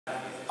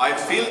I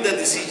feel the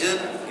decision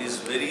is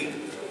very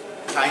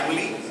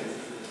timely,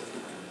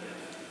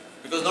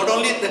 because not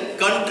only the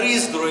country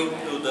is going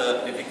to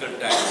the difficult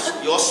times,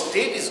 your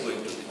state is going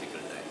to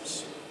difficult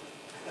times.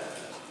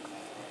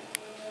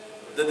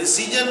 The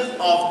decision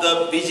of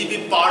the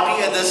BJP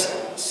party at the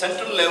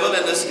central level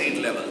and the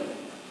state level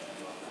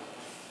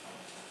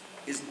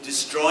is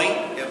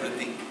destroying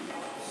everything.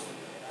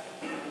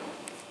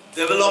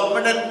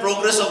 Development and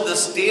progress of the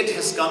state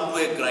has come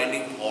to a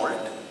grinding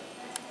halt.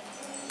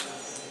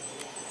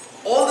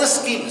 All the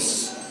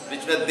schemes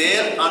which were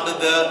there under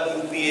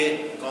the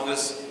UPA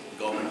Congress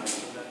government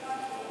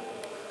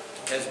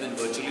has been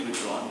virtually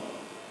withdrawn.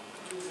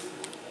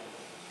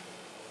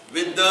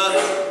 With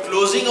the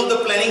closing of the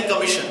Planning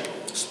Commission,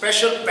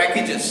 special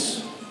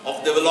packages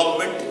of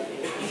development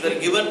which were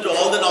given to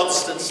all the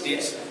northeastern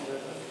states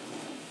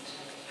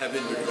have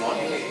been withdrawn.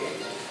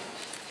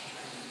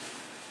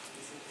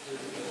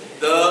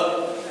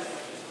 The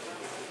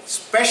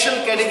special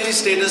category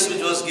status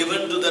which was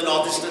given to the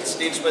northeastern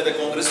states by the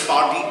Congress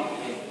party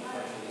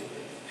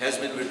has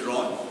been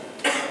withdrawn.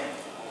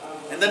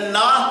 And the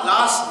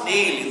last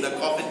nail in the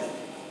coffin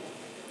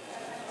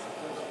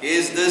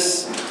is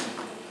this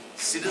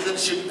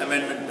Citizenship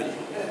Amendment Bill.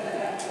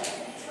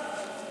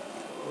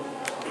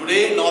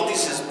 Today,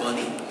 Northeast is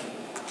burning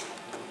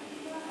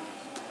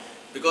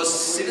because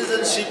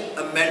Citizenship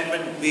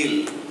Amendment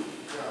Bill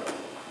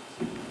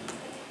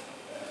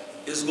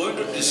is going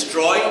to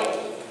destroy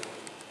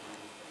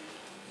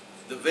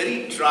the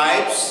very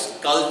tribe's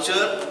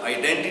culture,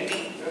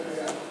 identity,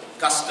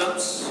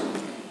 customs,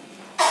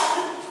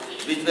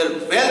 which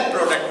were well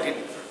protected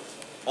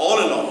all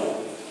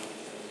along.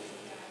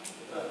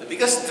 The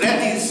biggest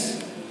threat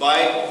is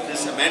by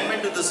this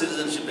amendment to the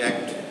Citizenship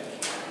Act.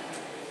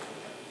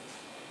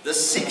 The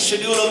 6th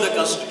schedule of the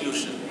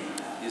Constitution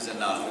is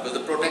annulled because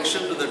the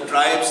protection to the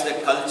tribes,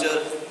 their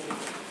culture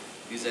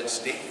is at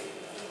stake.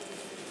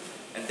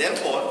 And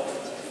therefore,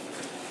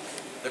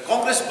 the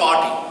Congress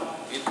party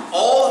in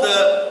all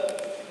the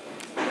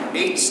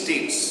 8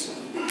 states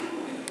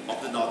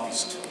of the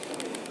Northeast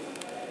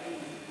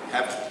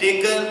have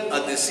taken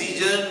a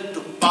decision to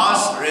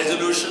pass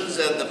resolutions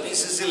at the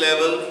PCC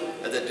level,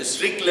 at the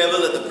district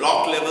level, at the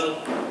block level,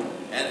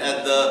 and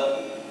at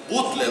the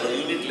booth level,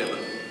 unit level,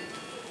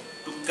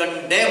 to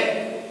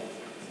condemn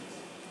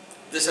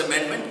this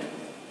amendment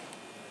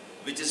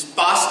which is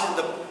passed in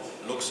the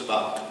Lok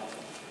Sabha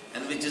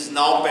and which is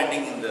now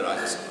pending in the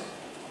Rajya Sabha.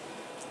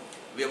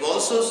 We have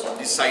also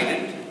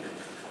decided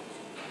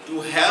to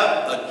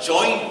have a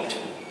joint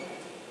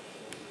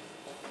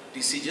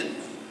decision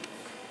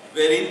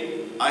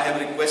wherein I have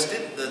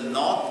requested the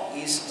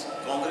Northeast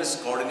Congress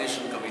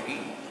Coordination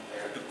Committee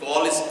to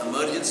call its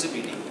emergency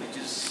meeting, which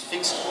is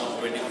fixed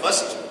on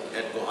 21st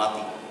at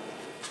Guwahati.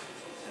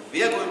 And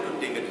we are going to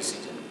take a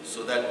decision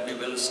so that we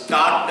will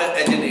start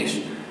the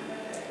agitation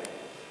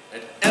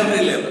at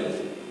every level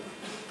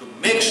to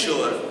make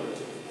sure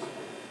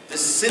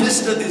this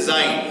sinister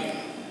design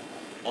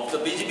of the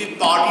BJP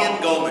party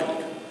and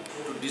government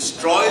to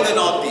destroy the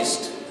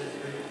Northeast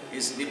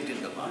is nipped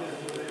in the bud,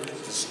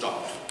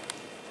 stopped.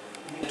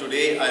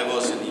 Today I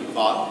was in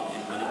Imphal,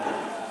 in Manipur.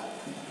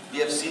 We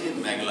have seen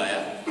in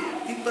Meghalaya,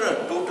 people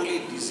are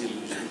totally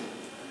disillusioned.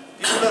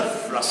 People are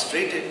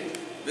frustrated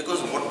because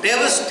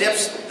whatever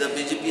steps the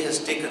BJP has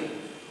taken,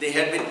 they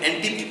had been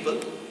anti-people,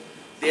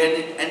 they had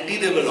been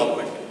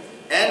anti-development,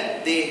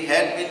 and they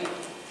had been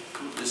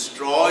to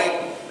destroy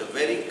the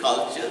very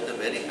culture, the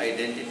very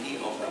identity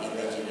of the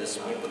indigenous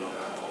people of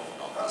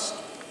Northeast.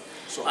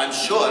 So I'm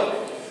sure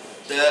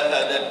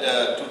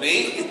that today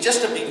is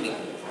just a beginning.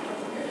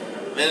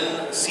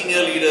 When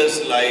senior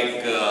leaders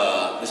like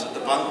Mr.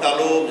 Tapang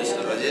Taloh,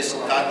 Mr. Rajesh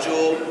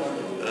Tacho,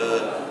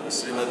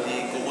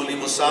 Srimati Komoli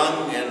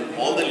Mosang, and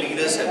all the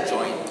leaders have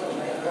joined,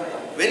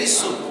 very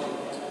soon,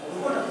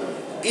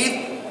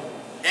 if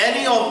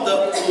any of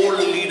the old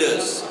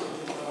leaders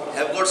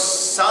have got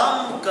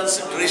some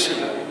consideration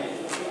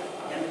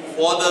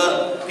for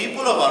the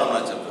people of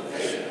Arunachal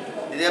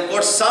Pradesh, they have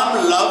got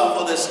some love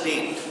for the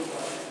state,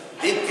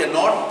 they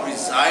cannot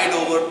preside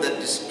over the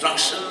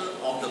destruction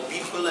of the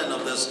people and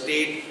of the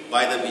state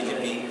by the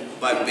BJP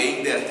by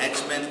paying their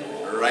henchmen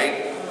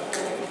right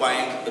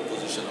occupying the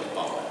position of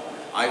power.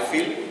 I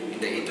feel in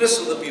the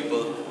interest of the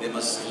people, they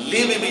must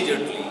leave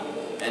immediately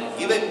and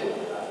give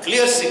a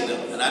clear signal,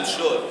 and I'm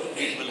sure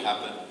it will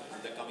happen.